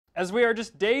As we are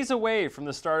just days away from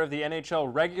the start of the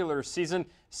NHL regular season,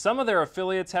 some of their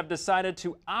affiliates have decided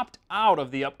to opt out of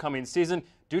the upcoming season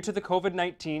due to the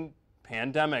COVID-19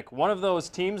 pandemic. One of those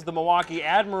teams, the Milwaukee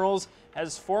Admirals,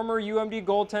 has former UMD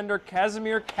goaltender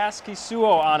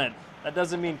Kaskisuo on it. That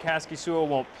doesn't mean Kaskisuo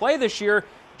won't play this year,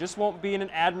 just won't be in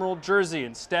an Admiral jersey.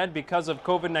 Instead, because of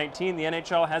COVID-19, the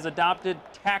NHL has adopted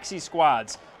taxi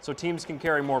squads, so teams can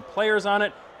carry more players on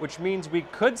it, which means we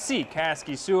could see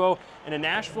Kaskisuo in a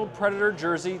Nashville Predator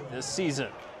jersey this season.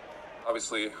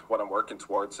 Obviously, what I'm working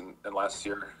towards, and last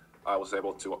year I was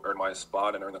able to earn my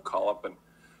spot and earn the call-up and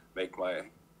make my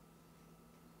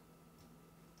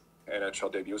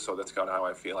NHL debut, so that's kind of how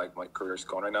I feel like my career is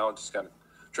going right now, just kind of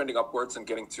trending upwards and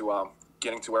getting to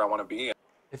where I want to be.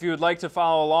 If you would like to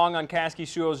follow along on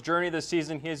Kaskisuo's journey this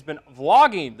season, he has been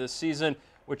vlogging this season,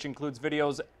 which includes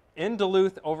videos in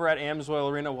Duluth over at Amsoil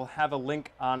Arena. We'll have a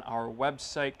link on our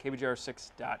website,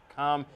 kbgr6.com.